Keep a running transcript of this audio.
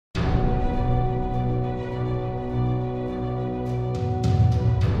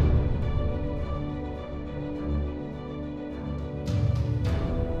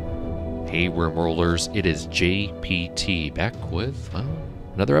Hey Rimworlders, it is JPT back with, well,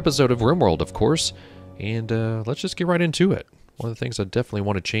 another episode of Rimworld, of course, and let's just get right into it. One of the things I definitely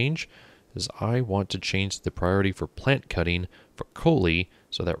want to change is I want to change the priority for plant cutting for Coley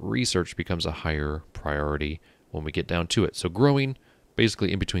so that research becomes a higher priority when we get down to it. So growing,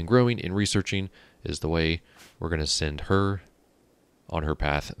 basically in between growing and researching, is the way we're going to send her on her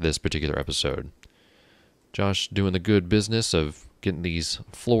path this particular episode. Josh doing the good business of getting these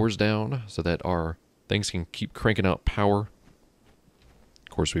floors down so that our things can keep cranking out power. Of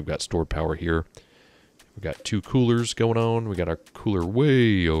course, we've got stored power here. We've got two coolers going on. We got our cooler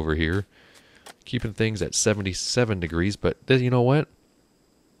way over here, keeping things at 77 degrees. But you know what?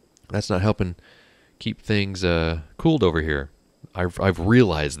 That's not helping keep things cooled over here. I've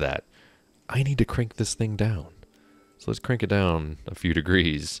realized that. I need to crank this thing down. So let's crank it down a few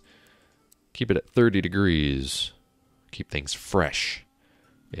degrees. Keep it at 30 degrees. Keep things fresh.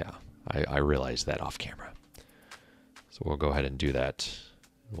 Yeah, I realized that off camera. So we'll go ahead and do that.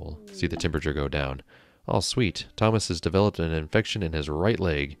 We'll see the temperature go down. Oh, sweet. Thomas has developed an infection in his right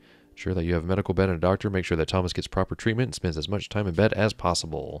leg. Ensure that you have a medical bed and a doctor. Make sure that Thomas gets proper treatment and spends as much time in bed as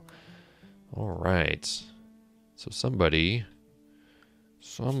possible. All right. So somebody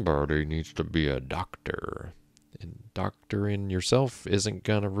needs to be a doctor. And doctoring yourself isn't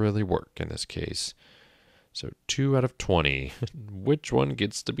going to really work in this case. So 2 out of 20. Which one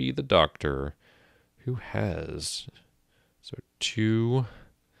gets to be the doctor? Who has? So 2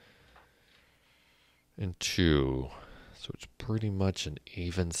 and 2. So it's pretty much an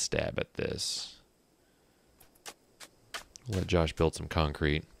even stab at this. Let Josh build some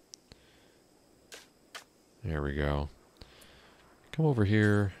concrete. There we go. Come over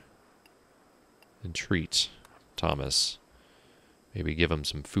here and treat Thomas. Maybe give him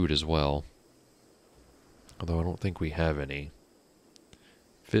some food as well. Although I don't think we have any.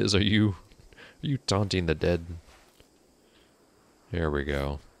 Fizz, are you taunting the dead? There we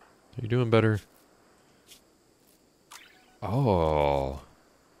go. Are you doing better? Oh.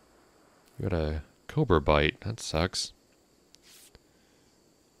 You got a cobra bite. That sucks.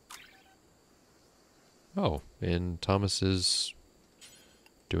 Oh, and Thomas is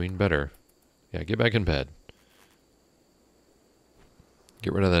doing better. Yeah, get back in bed.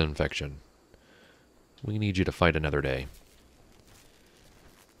 Get rid of that infection. We need you to fight another day.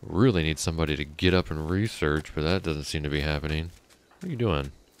 Really need somebody to get up and research, but that doesn't seem to be happening. What are you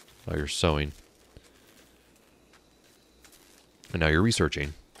doing? Oh, you're sewing. And now you're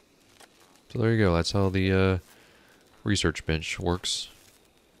researching. So there you go. That's how the research bench works.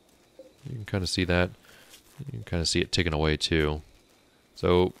 You can kind of see that. You can kind of see it ticking away too.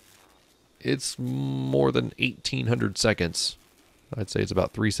 So it's more than 1,800 seconds. I'd say it's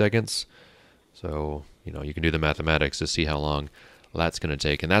about 3 seconds. So, you know, you can do the mathematics to see how long that's going to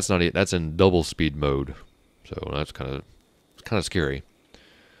take. And that's not it. That's in double speed mode. So that's kind of scary.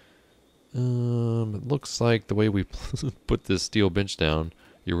 It looks like the way we put this steel bench down,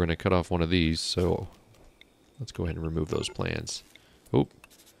 you were going to cut off one of these. So let's go ahead and remove those plans. Oh,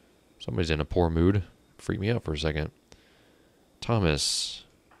 somebody's in a poor mood. Freak me out for a second. Thomas,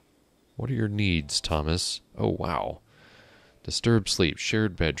 what are your needs, Thomas? Oh, wow. Disturbed sleep,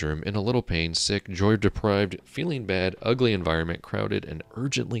 shared bedroom, in a little pain, sick, joy-deprived, feeling bad, ugly environment, crowded, and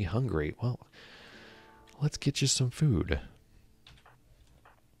urgently hungry. Well, let's get you some food.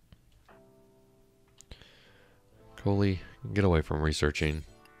 Coley, get away from researching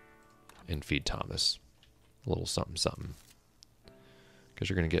and feed Thomas a little something, something.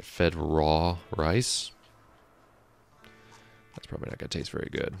 Because you're going to get fed raw rice. That's probably not going to taste very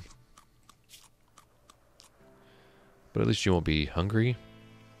good. But at least you won't be hungry.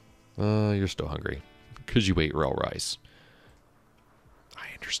 You're still hungry. Because you ate raw rice. I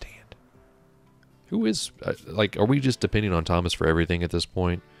understand. Who is... like, are we just depending on Thomas for everything at this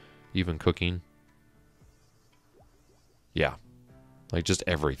point? Even cooking? Yeah. Like, just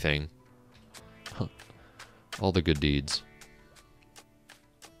everything. Huh. All the good deeds.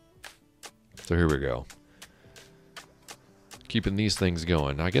 So here we go. Keeping these things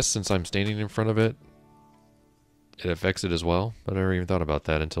going. I guess since I'm standing in front of it, it affects it as well, but I never even thought about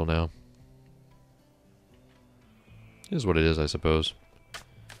that until now. It is what it is, I suppose.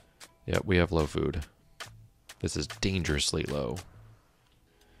 Yeah, we have low food. This is dangerously low.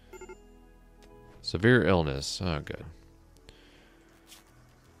 Severe illness. Oh, good.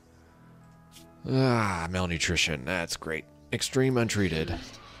 Ah, malnutrition. That's great. Extreme untreated.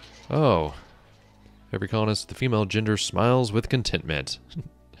 Oh. Every colonist, the female gender smiles with contentment.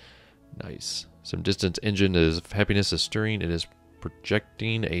 Nice. Some distant engine of happiness is stirring. It is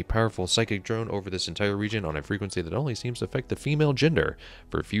projecting a powerful psychic drone over this entire region on a frequency that only seems to affect the female gender.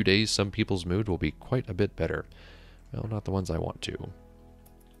 For a few days, some people's mood will be quite a bit better. Well, not the ones I want to.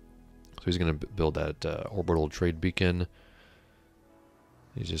 So he's going to build that orbital trade beacon.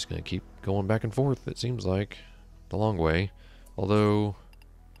 He's just going to keep going back and forth, it seems like, the long way. Although,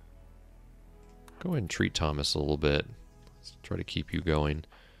 go ahead and treat Thomas a little bit. Let's try to keep you going.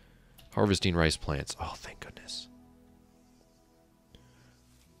 Harvesting rice plants. Oh, thank goodness.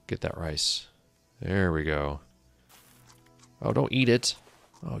 Get that rice. There we go. Oh, don't eat it.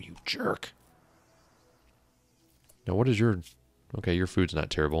 Oh, you jerk. Now, what is your... Okay, your food's not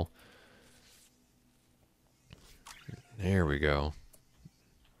terrible. There we go.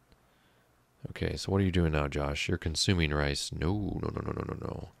 Okay, so what are you doing now, Josh? You're consuming rice. No, no, no, no, no, no,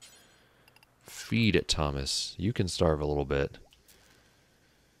 no. Feed it, Thomas. You can starve a little bit.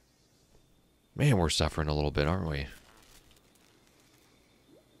 Man, we're suffering a little bit, aren't we?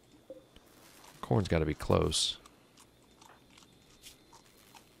 Corn's got to be close.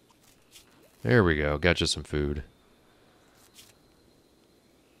 There we go. Got you some food.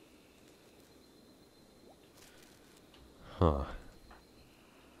 Huh.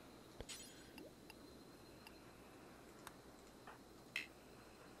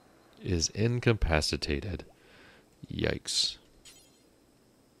 Is incapacitated. Yikes.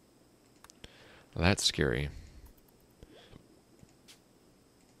 That's scary.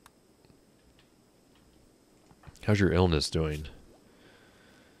 How's your illness doing?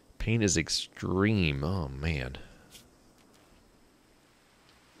 Pain is extreme. Oh, man.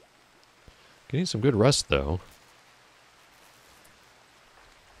 Getting some good rest, though.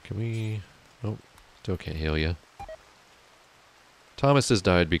 Can we... Nope. Still can't heal you. Thomas has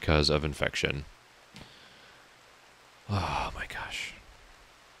died because of infection. Oh, my gosh.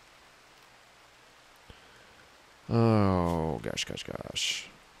 Oh, gosh, gosh, gosh.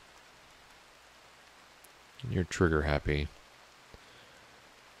 You're trigger happy.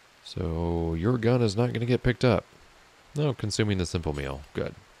 So, your gun is not going to get picked up. No, consuming the simple meal.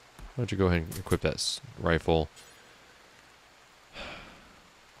 Good. Why don't you go ahead and equip that rifle.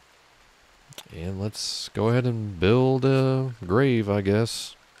 And let's go ahead and build a grave, I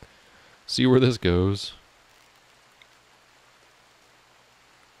guess. See where this goes.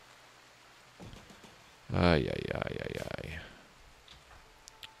 Ay, ay, ay, ay, ay.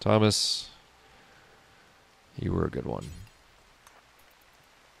 Thomas, you were a good one.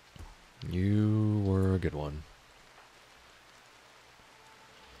 You were a good one.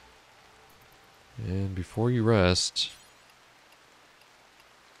 And before you rest,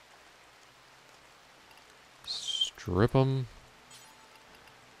 strip them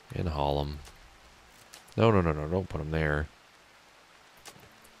and haul them. No, no, no, no, don't put them there.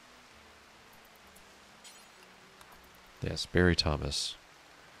 Yes, bury Thomas.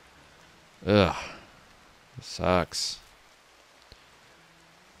 Ugh. This sucks.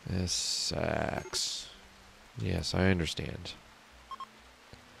 This sucks. Yes, I understand.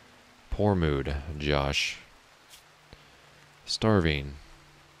 Poor mood, Josh. Starving.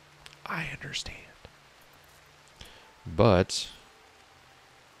 I understand. But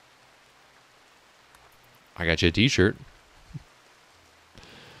I got you a t-shirt.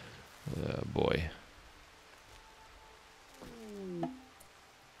 Oh boy.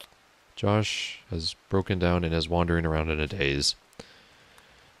 Josh has broken down and is wandering around in a daze.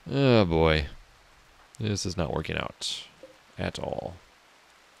 Oh boy. This is not working out at all.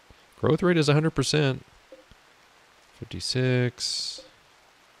 Growth rate is 100%. 56.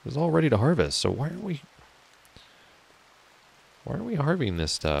 It's all ready to harvest, so why aren't we harvesting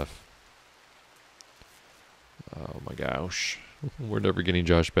this stuff? Oh my gosh. We're never getting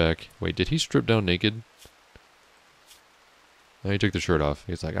Josh back. Wait, did he strip down naked? No, he took the shirt off.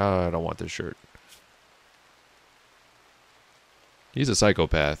 He's like, oh, I don't want this shirt. He's a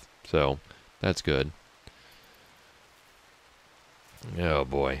psychopath, so that's good. Oh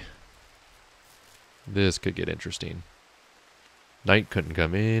boy. This could get interesting. Night couldn't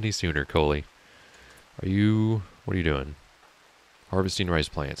come any sooner, Coley. What are you doing? Harvesting rice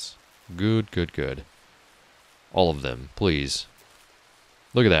plants. Good, good, good. All of them, please.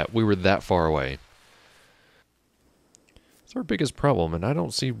 Look at that. We were that far away. It's our biggest problem, and I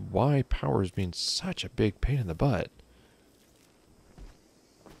don't see why power is being such a big pain in the butt.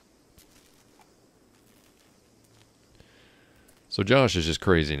 So Josh is just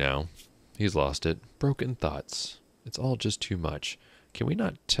crazy now. He's lost it. Broken thoughts. It's all just too much. Can we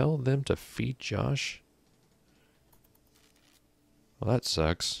not tell them to feed Josh? Well, that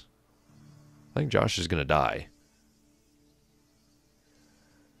sucks. I think Josh is going to die.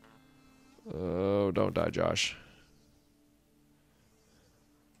 Oh, don't die, Josh.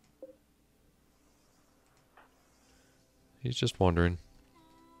 He's just wondering.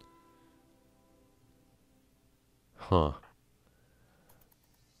 Huh.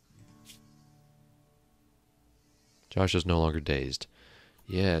 Josh is no longer dazed.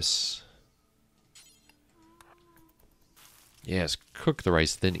 Yes. Yes, cook the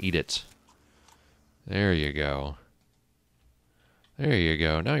rice, then eat it. There you go. There you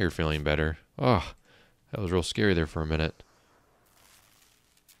go. Now you're feeling better. Oh, that was real scary there for a minute.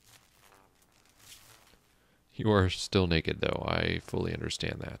 You are still naked, though. I fully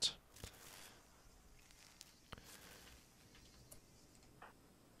understand that.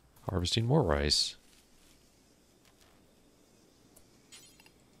 Harvesting more rice.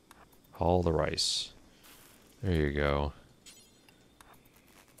 Haul the rice. There you go.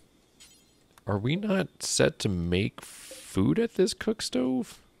 Are we not set to make food at this cook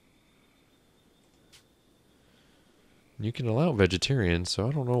stove? You can allow vegetarians, so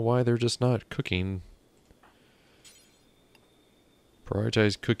I don't know why they're just not cooking.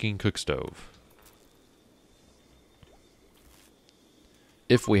 Prioritize cooking cook stove.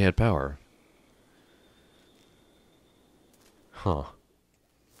 If we had power. Huh.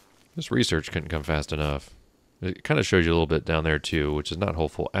 This research couldn't come fast enough. It kind of shows you a little bit down there too, which is not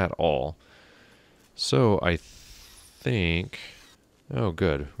hopeful at all. So I think... Oh,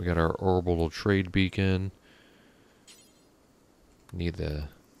 good. We got our orbital trade beacon. Need the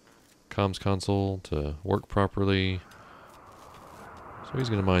comms console to work properly. So he's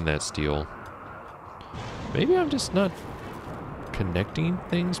going to mine that steel. Maybe I'm just not connecting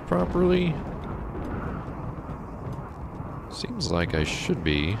things properly. Seems like I should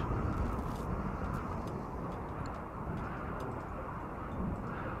be.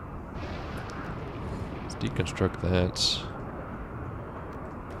 Let's deconstruct that.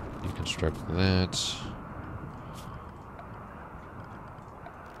 Deconstruct that.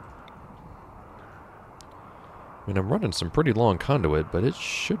 I mean, I'm running some pretty long conduit, but it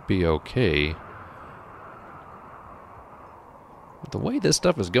should be okay. But the way this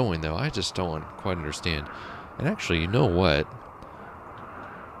stuff is going, though, I just don't quite understand. And actually, you know what?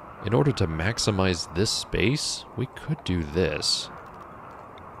 In order to maximize this space, we could do this.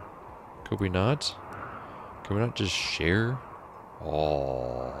 Could we not? Could we not just share?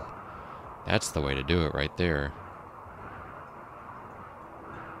 Oh, that's the way to do it right there.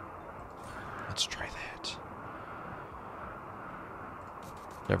 Let's try that.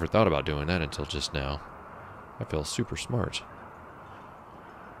 Never thought about doing that until just now. I feel super smart.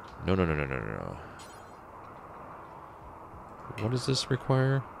 No, no, no, no, no, no. What does this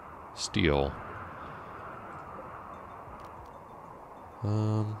require? Steel.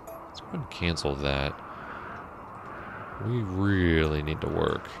 Let's go ahead and cancel that. We really need to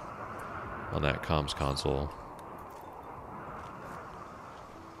work on that comms console.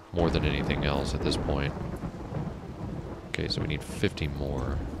 More than anything else at this point. Okay, so we need 50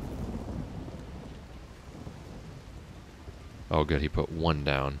 more. Oh, good, he put one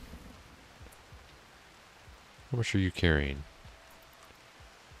down. How much are you carrying?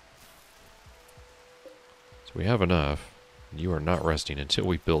 So we have enough. You are not resting until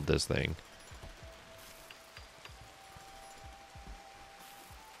we build this thing.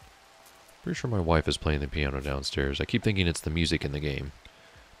 Pretty sure my wife is playing the piano downstairs. I keep thinking it's the music in the game,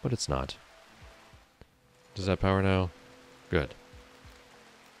 but it's not. Does that power now? Good.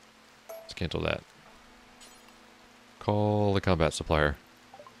 Let's cancel that. Call the combat supplier.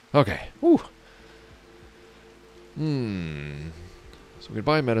 Okay. Woo. So we could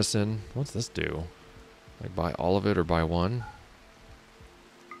buy medicine. What's this do? Like buy all of it or buy one?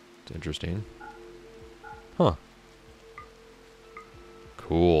 It's interesting. Huh.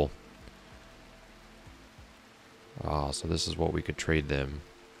 Cool. Ah, so this is what we could trade them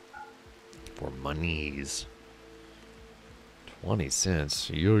for monies. 20 cents.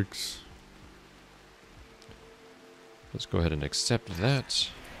 Yikes. Let's go ahead and accept that.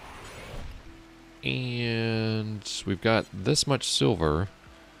 And we've got this much silver.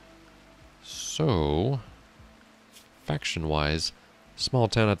 So, faction-wise, small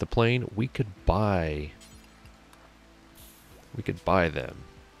town at the plain, we could buy them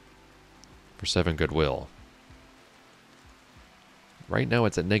for 7 goodwill. Right now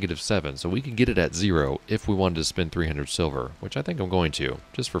it's at -7, so we can get it at 0 if we wanted to spend 300 silver, which I think I'm going to,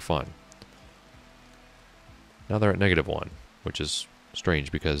 just for fun. Now they're at -1, which is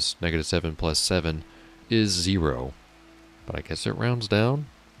strange because -7 plus 7 is 0. But I guess it rounds down.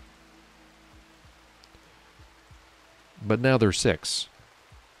 But now they're 6.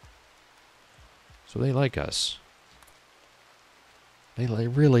 So they like us. They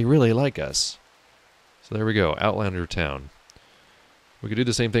really, really like us. So there we go, Outlander Town. We could do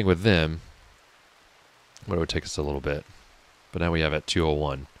the same thing with them, but it would take us a little bit. But now we have at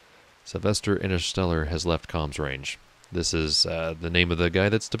 201. Sylvester Interstellar has left comms range. This is the name of the guy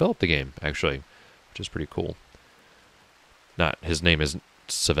that's developed the game, actually, which is pretty cool. Not, his name isn't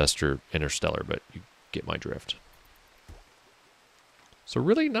Sylvester Interstellar, but you get my drift. So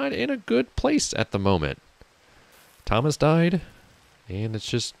really not in a good place at the moment. Thomas died, and it's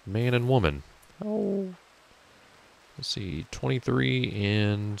just man and woman. Oh, let's see, 23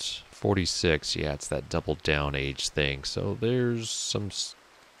 and 46. Yeah, it's that double down age thing. So there's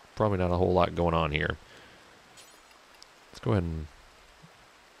probably not a whole lot going on here. Let's go ahead and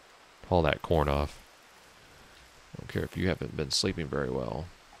haul that corn off. I don't care if you haven't been sleeping very well.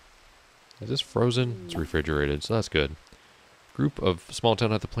 Is this frozen? It's refrigerated, so that's good. Group of small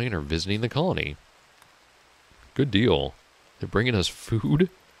town at the plane are visiting the colony. Good deal. They're bringing us food.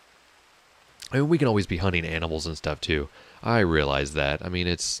 I mean, we can always be hunting animals and stuff too. I realize that. I mean,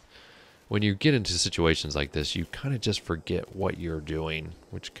 it's when you get into situations like this, you kind of just forget what you're doing,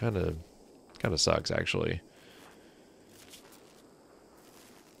 which kind of sucks actually.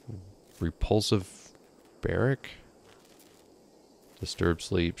 Repulsive barrack. Disturbed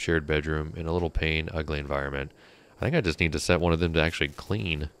sleep, shared bedroom, in a little pain, ugly environment. I think I just need to set one of them to actually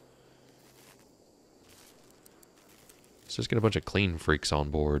clean. Let's just get a bunch of clean freaks on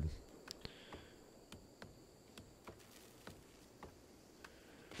board.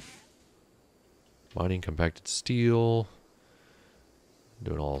 Mining compacted steel.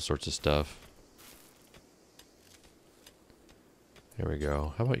 Doing all sorts of stuff. There we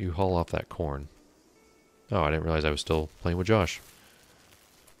go. How about you haul off that corn? Oh, I didn't realize I was still playing with Josh.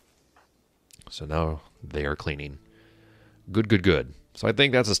 So now they are cleaning. Good, good, good. So I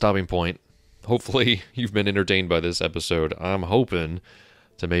think that's a stopping point. Hopefully you've been entertained by this episode. I'm hoping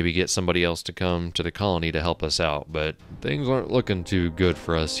to maybe get somebody else to come to the colony to help us out, but things aren't looking too good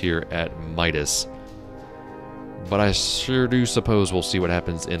for us here at Midas. But I sure do suppose we'll see what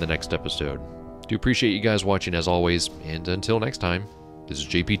happens in the next episode. Do appreciate you guys watching as always, and until next time, this is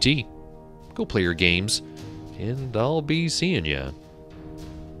JPT. Go play your games, and I'll be seeing ya.